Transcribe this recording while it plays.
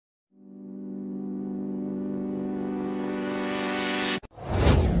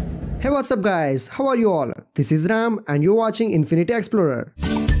Hey, what's up guys, how are you all? This is Ram and you're watching Infinity Explorer.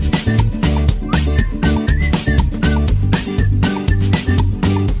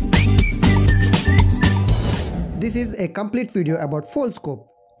 This is a complete video about Foldscope.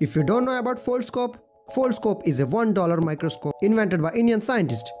 If you don't know about Foldscope, Foldscope is a $1 microscope invented by Indian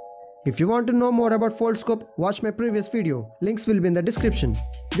scientists. If you want to know more about Foldscope, watch my previous video. Links will be in the description.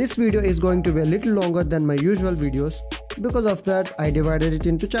 This video is going to be a little longer than my usual videos. Because of that, I divided it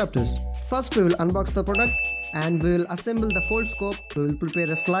into chapters. First we will unbox the product and we will assemble the Foldscope. We will prepare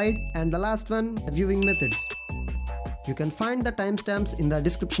a slide and the last one, the viewing methods. You can find the timestamps in the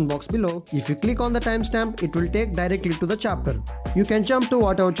description box below. If you click on the timestamp, it will take directly to the chapter. You can jump to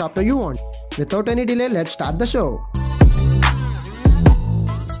whatever chapter you want. Without any delay, let's start the show.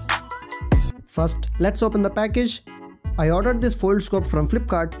 First, let's open the package. I ordered this Foldscope from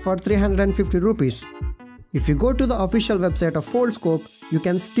Flipkart for 350 rupees. If you go to the official website of Foldscope, you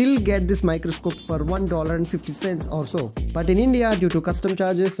can still get this microscope for $1.50 or so. But in India, due to custom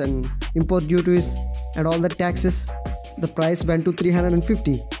charges and import duties and all the taxes, the price went to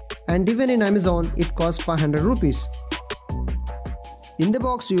 350. And even in Amazon, it cost 500 rupees. In the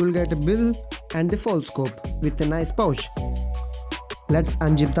box, you will get a bill and the Foldscope with a nice pouch. Let's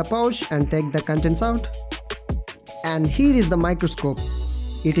unzip the pouch and take the contents out. And here is the microscope.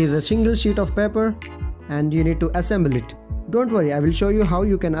 It is a single sheet of paper and you need to assemble it. Don't worry, I will show you how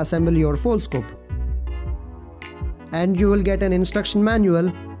you can assemble your Foldscope. And you will get an instruction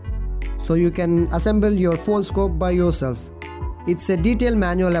manual so you can assemble your Foldscope by yourself. It's a detailed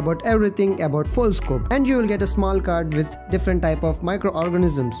manual about everything about Foldscope, and you will get a small card with different type of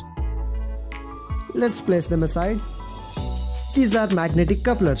microorganisms. Let's place them aside. These are magnetic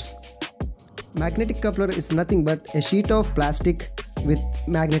couplers. Magnetic coupler is nothing but a sheet of plastic with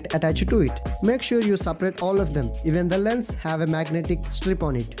magnet attached to it. Make sure you separate all of them. Even the lens have a magnetic strip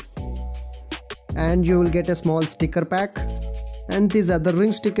on it. And you will get a small sticker pack. And these are the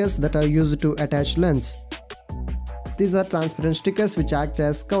ring stickers that are used to attach lens. These are transparent stickers which act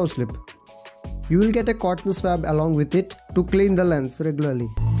as cover slip. You will get a cotton swab along with it to clean the lens regularly.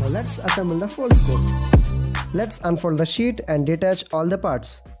 Now let's assemble the Foldscope. Let's unfold the sheet and detach all the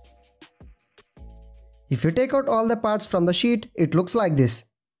parts. If you take out all the parts from the sheet, it looks like this.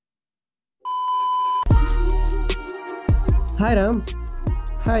 Hi Ram.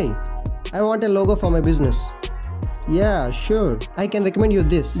 Hi. I want a logo for my business. Yeah, sure. I can recommend you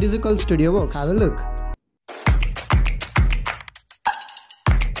this. DIGIQOL Studio Works. Have a look.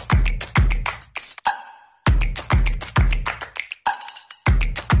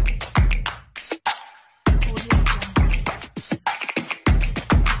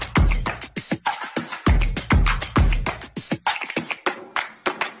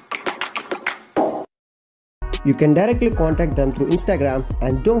 You can directly contact them through Instagram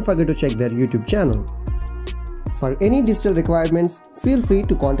and don't forget to check their YouTube channel. For any digital requirements, feel free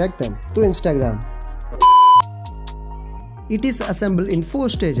to contact them through Instagram. It is assembled in 4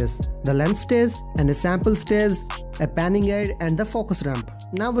 stages: the lens stage and a sample stage, a panning guide and the focus ramp.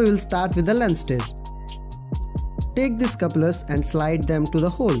 Now we will start with the lens stage. Take these couplers and slide them to the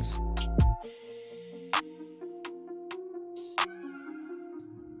holes.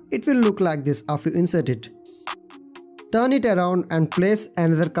 It will look like this after you insert it. Turn it around and place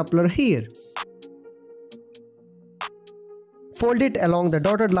another coupler here. Fold it along the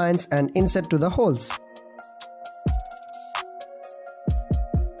dotted lines and insert to the holes.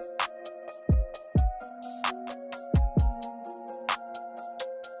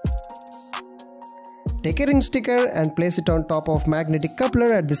 Take a ring sticker and place it on top of magnetic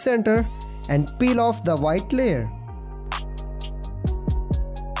coupler at the center and peel off the white layer.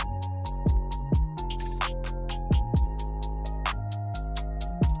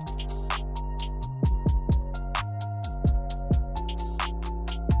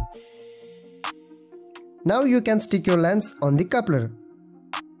 Now you can stick your lens on the coupler.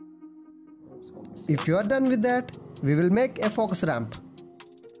 If you are done with that, we will make a focus ramp.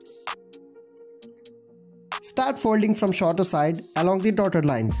 Start folding from shorter side along the dotted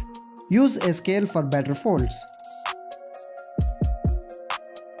lines. Use a scale for better folds.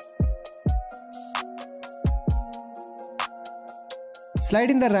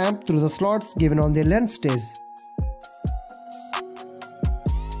 Slide in the ramp through the slots given on the lens stage.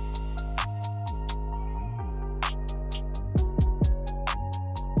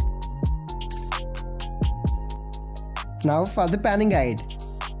 Now for the panning guide.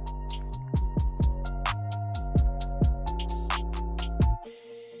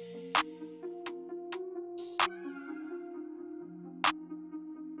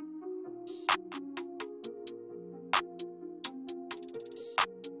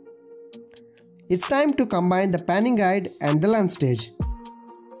 It's time to combine the panning guide and the lens stage.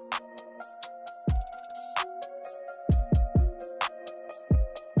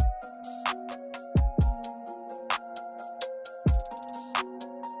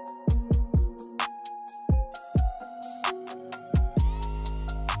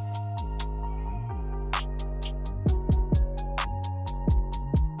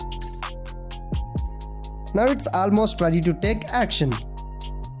 Now it's almost ready to take action.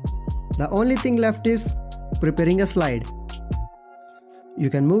 The only thing left is preparing a slide. You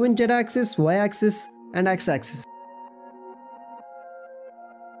can move in Z-axis, Y-axis and X-axis.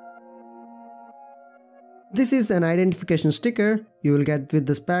 This is an identification sticker you will get with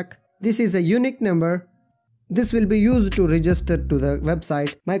this pack. This is a unique number. This will be used to register to the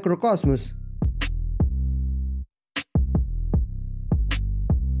website Microcosmos.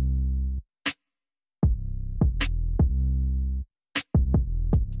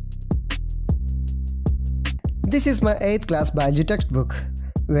 This is my 8th class biology textbook,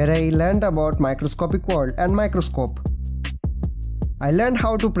 where I learned about microscopic world and microscope. I learned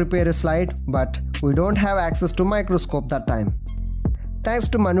how to prepare a slide, but we don't have access to microscope that time. Thanks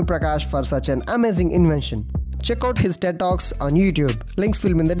to Manu Prakash for such an amazing invention. Check out his TED Talks on YouTube, links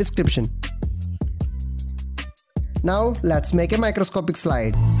will be in the description. Now let's make a microscopic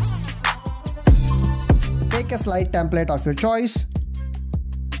slide. Take a slide template of your choice.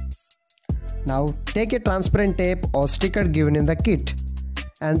 Now take a transparent tape or sticker given in the kit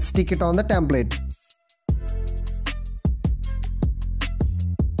and stick it on the template.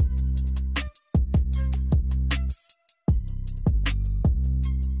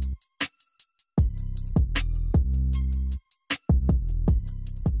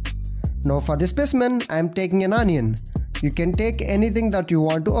 Now for the specimen, I am taking an onion. You can take anything that you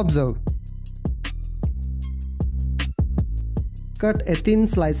want to observe. Cut a thin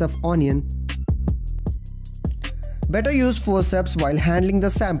slice of onion. Better use forceps while handling the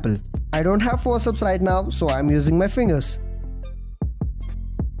sample. I don't have forceps right now, so I am using my fingers.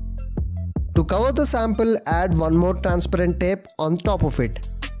 To cover the sample, add one more transparent tape on top of it,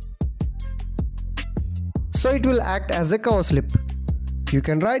 so it will act as a cover slip. You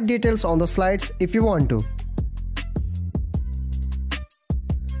can write details on the slides if you want to.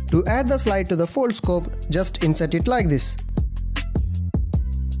 To add the slide to the Foldscope, just insert it like this.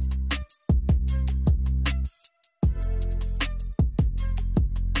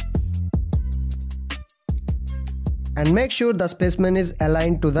 And make sure the specimen is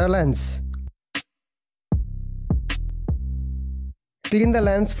aligned to the lens. Clean the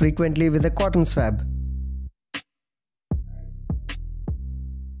lens frequently with a cotton swab.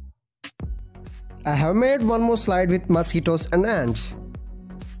 I have made one more slide with mosquitoes and ants.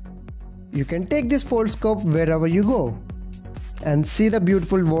 You can take this Foldscope wherever you go and see the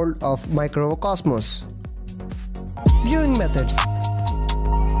beautiful world of Microcosmos. Viewing methods.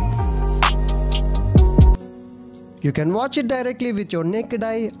 You can watch it directly with your naked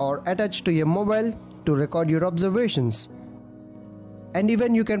eye or attach to your mobile to record your observations. And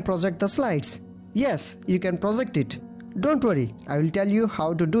even you can project the slides. Yes, you can project it. Don't worry, I will tell you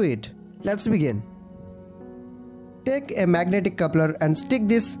how to do it. Let's begin. Take a magnetic coupler and stick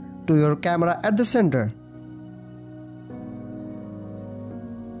this to your camera at the center.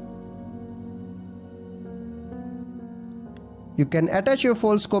 You can attach your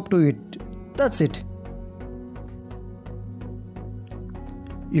Foldscope to it. That's it.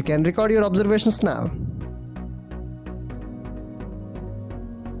 You can record your observations now.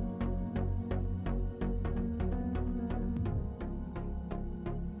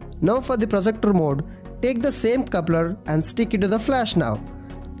 Now for the projector mode, take the same coupler and stick it to the flash now.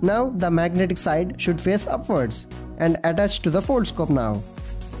 Now the magnetic side should face upwards and attach to the Foldscope now.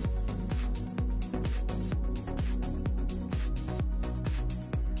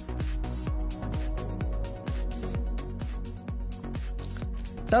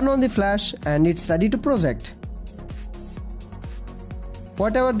 Turn on the flash and it's ready to project.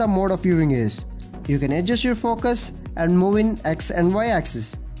 Whatever the mode of viewing is, you can adjust your focus and move in X and Y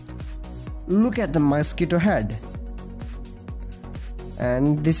axis. Look at the mosquito head.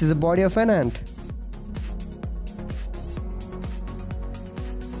 And this is the body of an ant.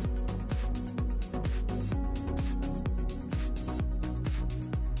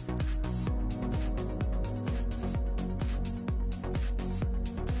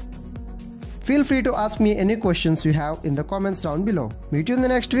 Feel free to ask me any questions you have in the comments down below. Meet you in the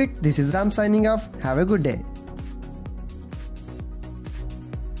next week. This is Ram signing off. Have a good day.